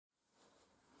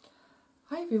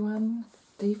Hi everyone,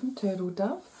 Dee from Turtle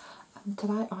Dove.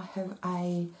 Today I have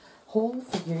a haul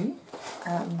for you,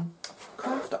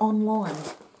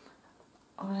 Craftonline.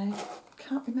 I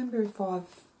can't remember if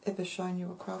I've ever shown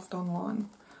you a Craftonline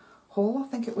haul. I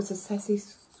think it was a Sassy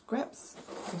Scraps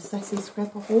or Sassy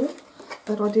Scrapper haul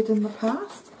that I did in the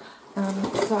past.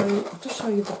 So I'll just show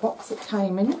you the box it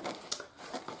came in.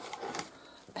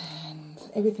 And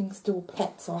everything's still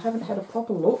packed, so I haven't had a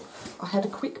proper look. I had a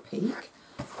quick peek.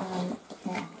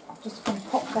 Now, I'm just going to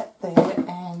pop that there,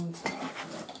 and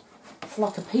it's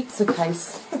like a pizza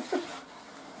case.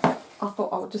 I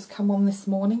thought I would just come on this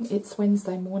morning. It's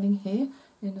Wednesday morning here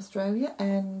in Australia,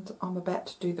 and I'm about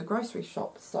to do the grocery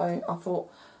shop, so I thought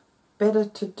better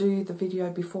to do the video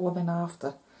before than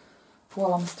after,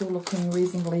 while I'm still looking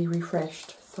reasonably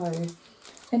refreshed. So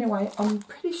anyway, I'm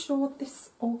pretty sure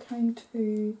this all came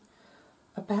to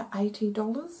about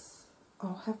 $80.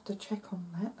 I'll have to check on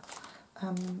that.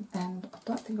 And I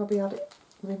don't think I'll be able to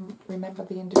remember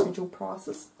the individual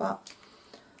prices, but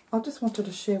I just wanted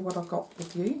to share what I got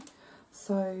with you.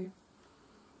 So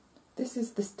this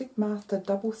is the Stickmaster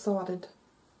double-sided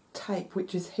tape,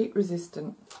 which is heat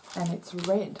resistant, and it's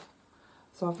red.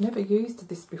 So I've never used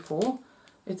this before.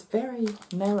 It's very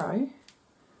narrow.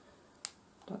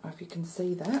 Don't know if you can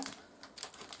see that,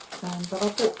 but I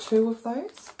bought 2 of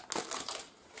those.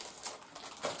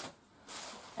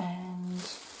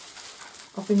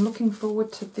 I've been looking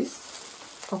forward to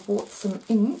this. I bought some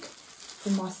ink for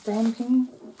my stamping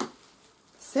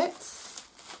sets,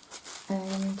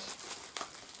 and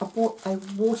I bought a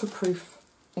waterproof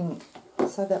ink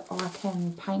so that I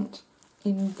can paint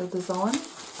in the design,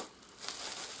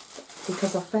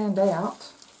 because I found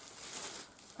out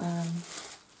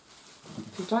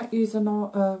if you don't use a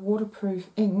waterproof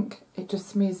ink, it just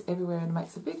smears everywhere and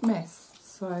makes a big mess.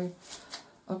 So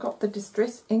I got the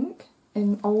Distress ink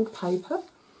in old paper.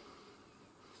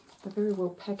 They're very well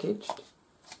packaged.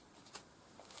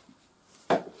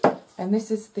 And this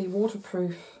is the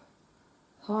waterproof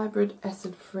hybrid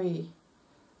acid-free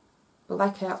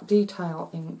blackout detail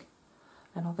ink,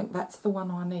 and I think that's the one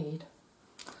I need.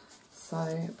 So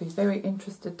I'd be very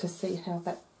interested to see how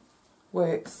that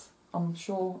works. I'm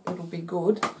sure it'll be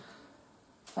good.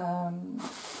 And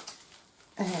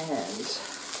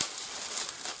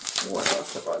what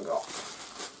else have I got?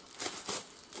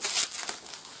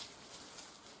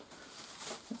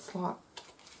 It's like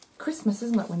Christmas,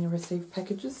 isn't it, when you receive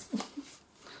packages?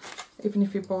 Even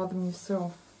if you buy them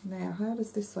yourself. Now, how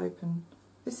does this open?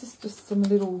 This is just some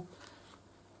little,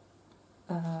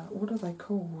 what are they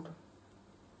called?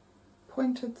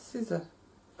 Pointed scissor.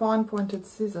 Fine pointed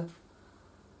scissor.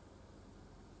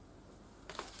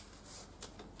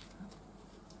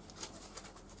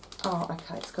 Oh,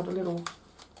 okay, it's got a little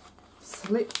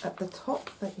slit at the top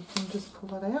that you can just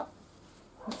pull it out.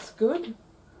 That's good.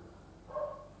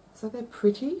 So they're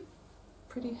pretty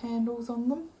handles on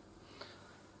them,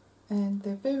 and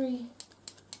they're very,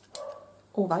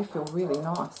 oh, they feel really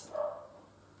nice,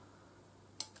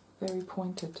 very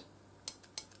pointed.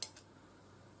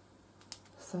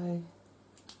 So I'm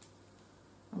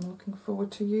looking forward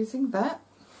to using that.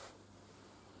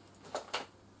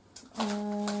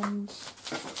 And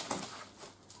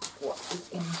what is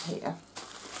in here?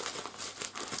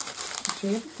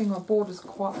 Actually, everything I bought is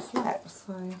quite flat,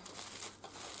 so.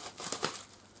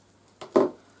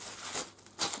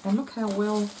 And look how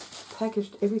well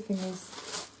packaged everything is.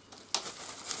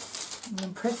 I'm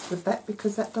impressed with that,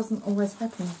 because that doesn't always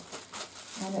happen.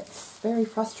 And it's very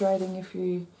frustrating if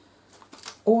you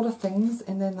order things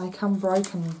and then they come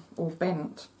broken or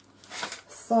bent.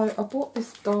 So I bought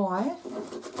this die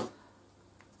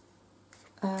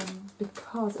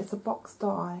because it's a box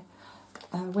die.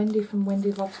 Wendy from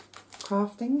Wendy Loves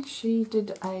Crafting, she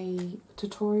did a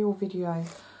tutorial video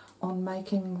on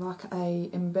making like a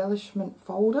embellishment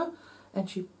folder, and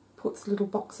she puts little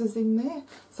boxes in there.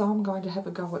 So I'm going to have a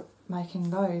go at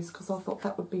making those, because I thought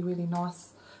that would be really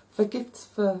nice for gifts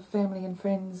for family and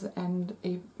friends, and,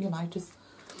 you know, just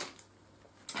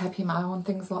happy mail and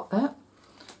things like that.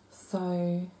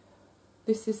 So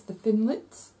this is the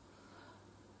Thinlits,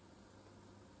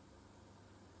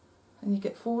 and you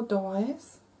get 4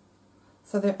 dies.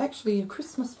 So they're actually a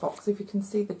Christmas box, if you can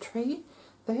see the tree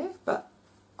there, but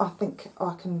I think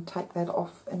I can take that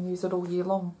off and use it all year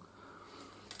long,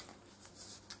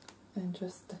 and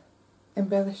just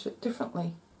embellish it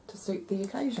differently to suit the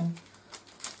occasion.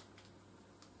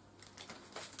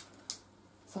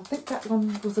 So I think that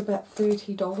one was about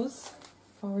 $30, if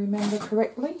I remember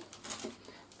correctly.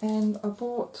 And I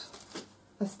bought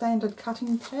a standard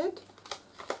cutting pad.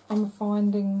 I'm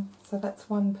finding, so that's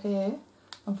 1 pair.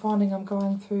 I'm finding I'm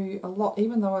going through a lot,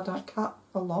 even though I don't cut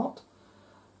a lot.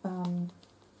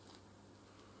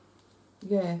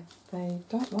 yeah, they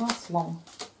don't last long.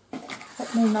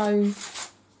 Let me know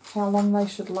how long they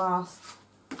should last.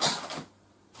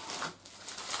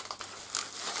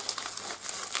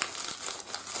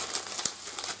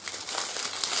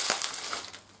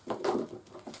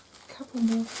 Couple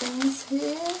more things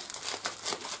here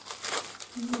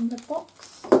in the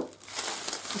box.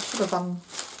 I should have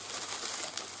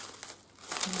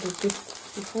did this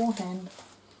beforehand.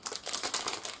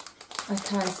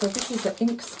 Okay, so this is an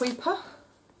ink sweeper.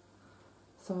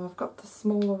 So I've got the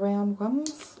smaller round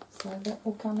ones, so that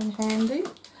will come in handy.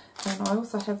 And I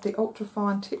also have the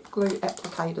ultrafine tip glue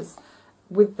applicators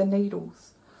with the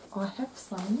needles. I have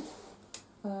some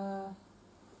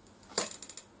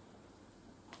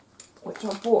which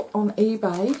I bought on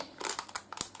eBay.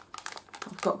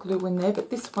 I've got glue in there, but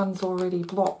this one's already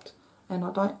blocked and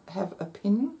I don't have a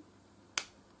pin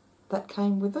that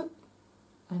came with it.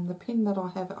 And the pin that I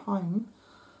have at home,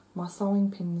 my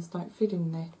sewing pins don't fit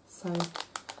in there. So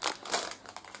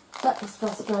that was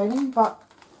frustrating, but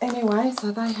anyway,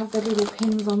 so they have the little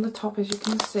pins on the top, as you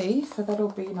can see, so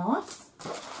that'll be nice.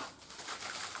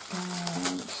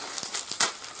 And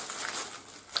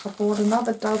I bought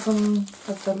another dozen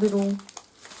of the little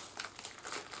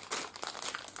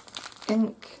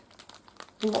ink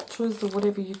blotches or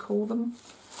whatever you call them.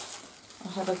 I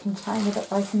have a container that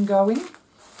they can go in.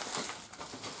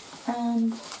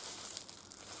 And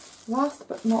last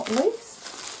but not least,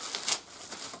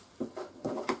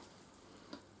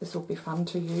 this will be fun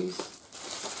to use.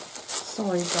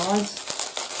 Sorry guys.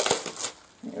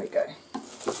 There we go.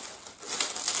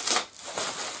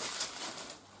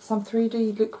 Some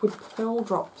 3D liquid pearl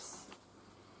drops.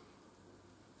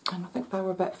 And I think they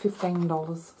were about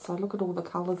 $15. So look at all the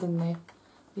colours in there.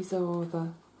 These are all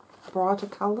the brighter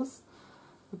colours.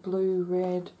 The blue,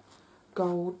 red,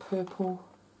 gold, purple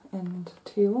and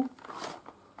teal.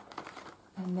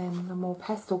 And then the more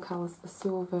pastel colours, the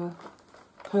silver,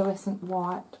 pearlescent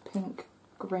white, pink,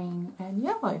 green and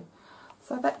yellow.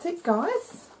 So that's it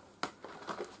guys.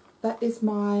 That is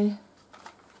my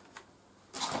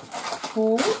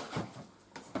haul.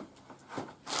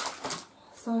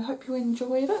 So I hope you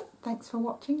enjoyed it. Thanks for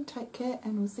watching. Take care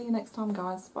and we'll see you next time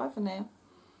guys. Bye for now.